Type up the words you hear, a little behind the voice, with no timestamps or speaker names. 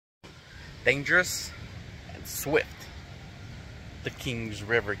dangerous and swift the Kings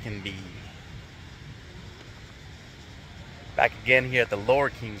River can be. Back again here at the lower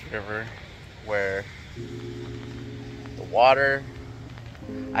Kings River, where the water,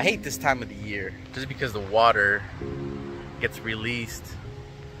 I hate this time of the year just because the water gets released.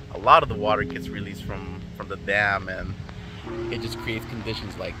 A lot of the water gets released from the dam, and it just creates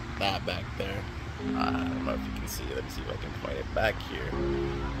conditions like that back there. I don't know if you can see. Let me see if I can point it back here.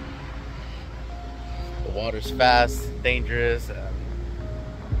 The water's fast, dangerous, and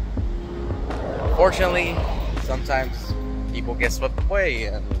unfortunately, sometimes people get swept away,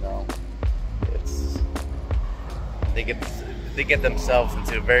 and you know, they get themselves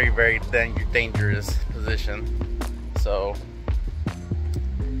into a very, very dangerous position. So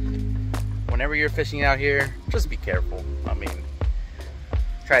whenever you're fishing out here, just be careful. I mean,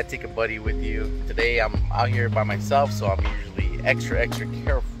 try to take a buddy with you. Today I'm out here by myself, so I'm usually extra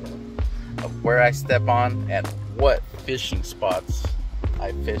careful of where I step on and what fishing spots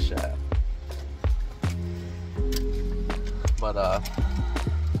I fish at. But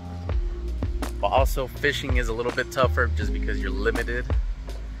also fishing is a little bit tougher just because you're limited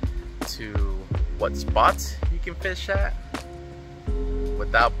to what spots you can fish at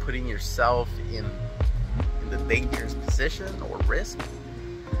without putting yourself in the dangerous position or risk.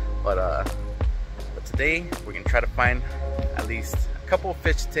 But today we're gonna try to find at least a couple of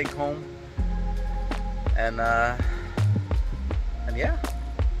fish to take home, and yeah,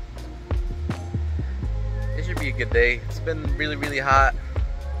 it should be a good day. It's been really hot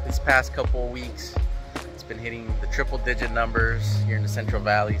this past couple of weeks. It's been hitting the triple-digit numbers here in the Central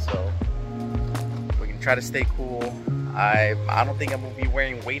Valley, so we're gonna try to stay cool. I don't think I'm gonna be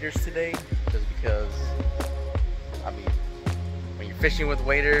wearing waders today, just because, I mean, when you're fishing with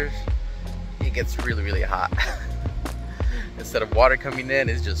waders, it gets really hot. Instead of water coming in,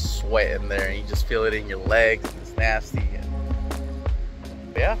 it's just sweat in there, and you just feel it in your legs, and it's nasty.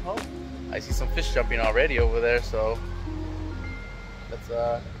 But yeah, well, I see some fish jumping already over there, so let's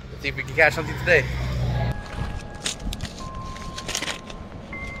see if we can catch something today.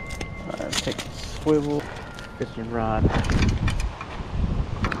 Alright, take a swivel, fishing rod.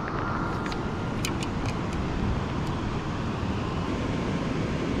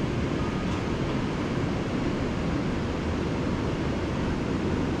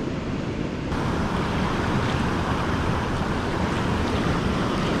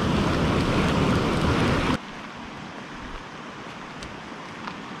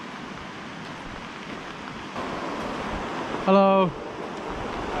 Hello.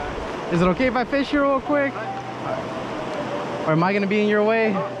 Is it okay if I fish here real quick? Or am I gonna be in your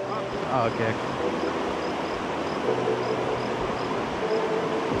way? Oh, okay.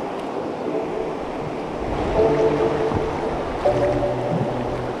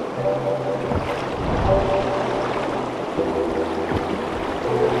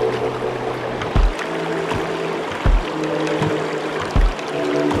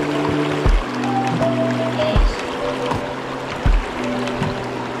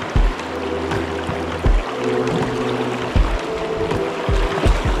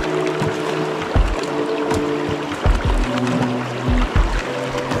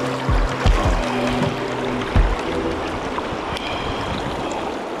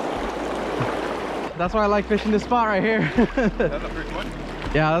 That's why I like fishing this spot right here. That's the first one?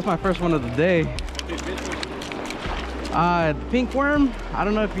 Yeah, that's my first one of the day. The pink worm, I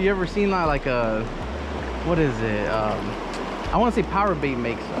don't know if you ever seen that, like a, what is it? I want to say Power Bait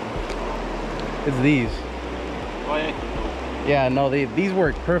makes them. It's these. Oh, yeah. Yeah, no, these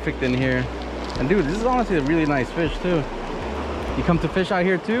work perfect in here. And dude, this is honestly a really nice fish too. You come to fish out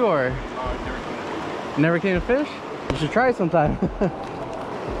here too, or? Never came to fish? You should try it sometime.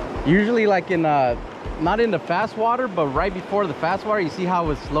 Usually like in not in the fast water, but right before the fast water, you see how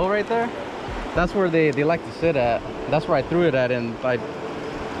it's slow right there? That's where they like to sit at. That's where I threw it at, and I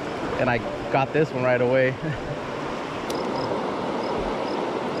got this one right away.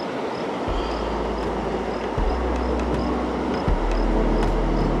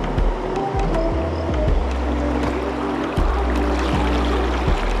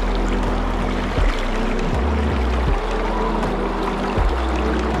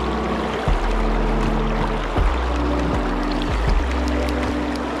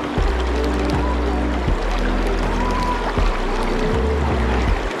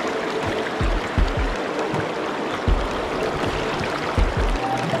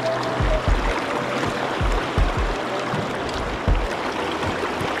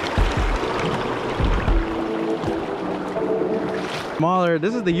 Smaller.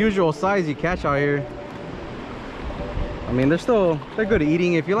 This is the usual size you catch out here. I mean, they're good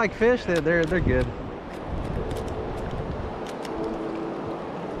eating. If you like fish, they're good.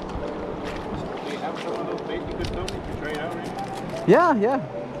 Yeah, yeah.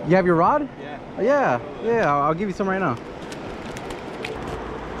 You have your rod? Yeah. Yeah, I'll give you some right now.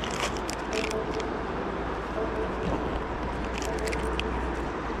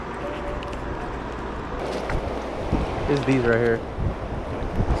 It's these right here.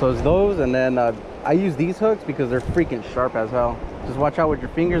 So it's those, and then I use these hooks because they're freaking sharp as hell. Just watch out with your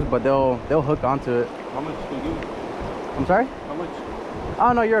fingers, but they'll hook onto it. How much do you? I'm sorry? How much?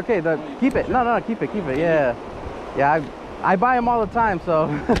 Oh no, you're okay. Keep it. No, keep it. Yeah, yeah. I buy them all the time, so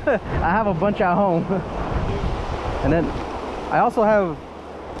I have a bunch at home. And then I also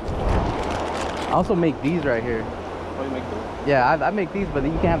make these right here. Oh, you make those? Yeah, I make these, but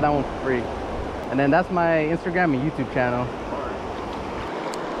you can have that one for free. And then that's my Instagram and YouTube channel.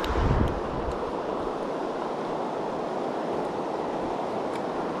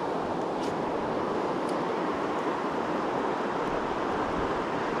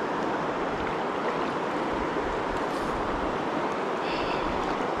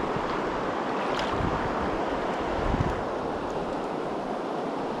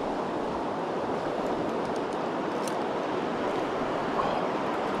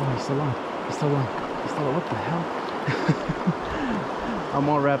 Oh, he's still on. He's still on. He's still on. What the hell? I'm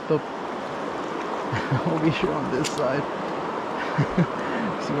all wrapped up. Over here on this side.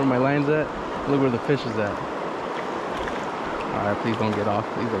 See where my line's at? Look where the fish is at. Alright, please don't get off.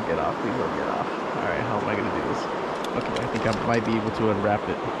 Please don't get off. Please don't get off. Alright, how am I gonna do this? Okay, I think I might be able to unwrap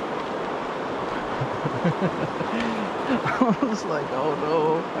it. I was like, oh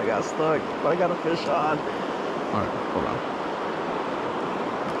no, I got stuck. But I got a fish on. Alright, hold on.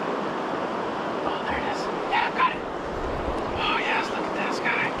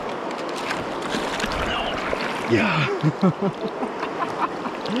 Yeah.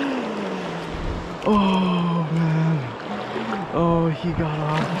 Oh man. Oh, he got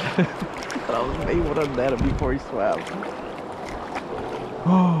off. I was able to net him before he swam.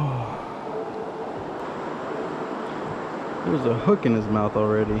 Oh. There's a hook in his mouth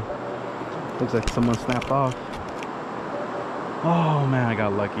already. Looks like someone snapped off. Oh man, I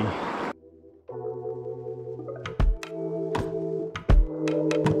got lucky.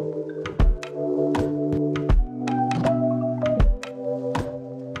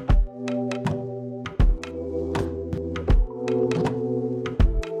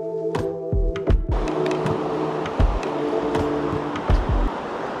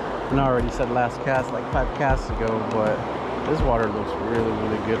 And I already said last cast like 5 casts ago, but this water looks really,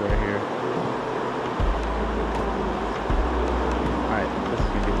 really good right here. Alright, this is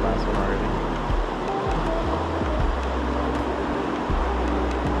gonna be the last one already.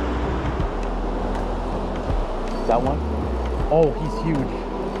 Is that one? Oh, he's huge.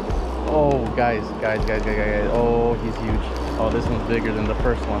 Oh, guys. Oh, he's huge. Oh, this one's bigger than the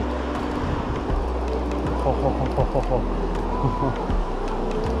first one.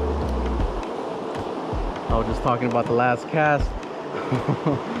 I was just talking about the last cast.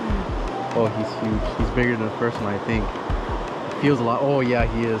 Oh, he's huge. He's bigger than the first one, I think. Feels a lot. Oh, yeah,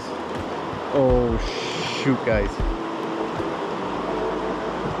 he is. Oh, shoot, guys.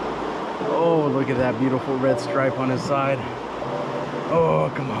 Oh, look at that beautiful red stripe on his side.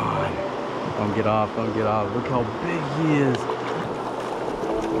 Oh, come on. Don't get off. Don't get off. Look how big he is.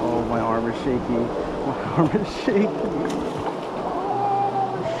 Oh, my arm is shaking. My arm is shaking.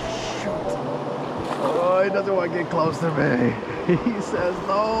 He doesn't want to get close to me. He says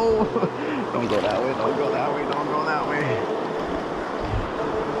no. Don't go that way. Don't go that way. Don't go that way.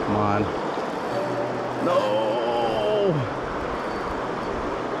 Come on. No.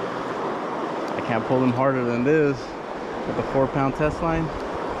 I can't pull him harder than this with the 4-pound test line.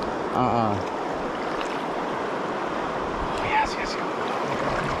 Oh, yes.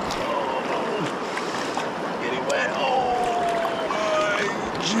 Getting wet. Oh my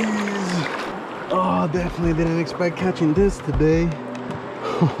jeez. Oh, definitely didn't expect catching this today.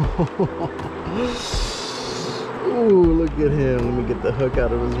 Ooh, look at him. Let me get the hook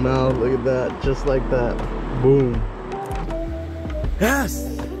out of his mouth. Look at that. Just like that. Boom. Yes!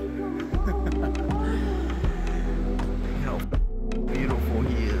 Look how beautiful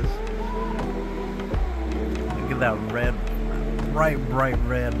he is. Look at that red, bright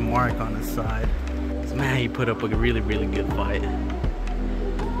red mark on his side. Man, he put up a really, really good fight.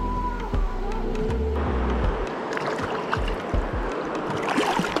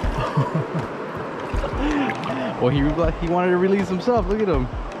 Well, he wanted to release himself. Look at him.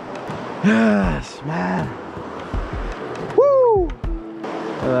 Yes, man. Woo! Look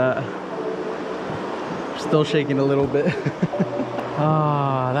at that. Still shaking a little bit.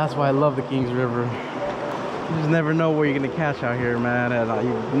 Ah, that's why I love the Kings River. You just never know where you're gonna catch out here, man. And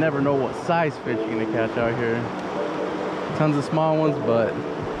you never know what size fish you're gonna catch out here. Tons of small ones, but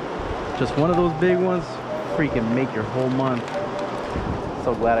just one of those big ones freaking make your whole month.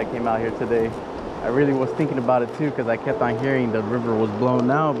 So glad I came out here today. I really was thinking about it too, because I kept on hearing the river was blown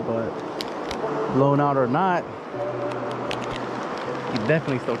out, but blown out or not, you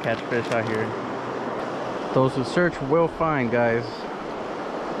definitely still catch fish out here. Those who search will find, guys.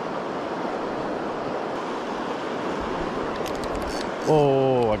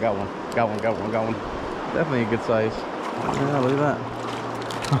 Oh, I got one. Got one. Definitely a good size. Yeah, look at that.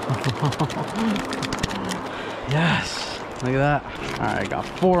 Yes, look at that. All right, I got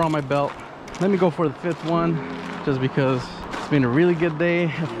 4 on my belt. Let me go for the 5th one, just because it's been a really good day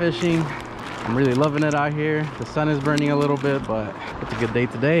of fishing. I'm really loving it out here. The sun is burning a little bit, but it's a good day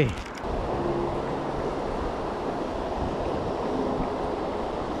today.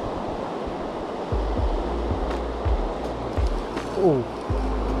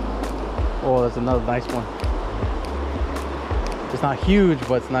 Oh, that's another nice one. It's not huge,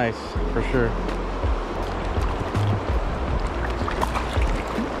 but it's nice for sure.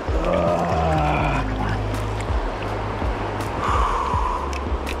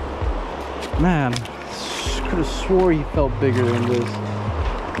 Man, could have swore he felt bigger than this.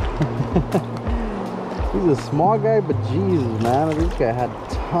 He's a small guy, but Jesus, man, this guy had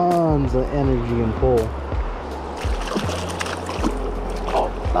tons of energy and pull. Oh,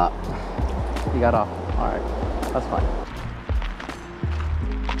 stop. He got off. All right, that's fine.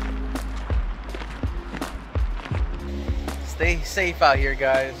 Stay safe out here,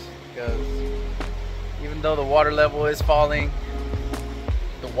 guys, because even though the water level is falling,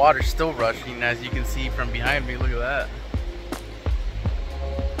 the water's still rushing, as you can see from behind me. Look at that.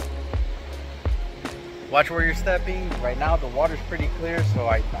 Watch where you're stepping. Right now the water's pretty clear, so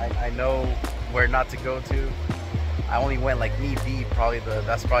I know where not to go to. I only went like knee deep.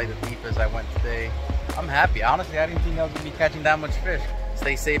 That's probably the deepest I went today. I'm happy. Honestly, I didn't think I was gonna be catching that much fish.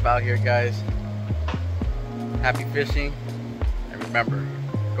 Stay safe out here, guys. Happy fishing, and remember,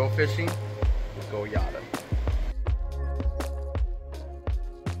 go fishing, go yada.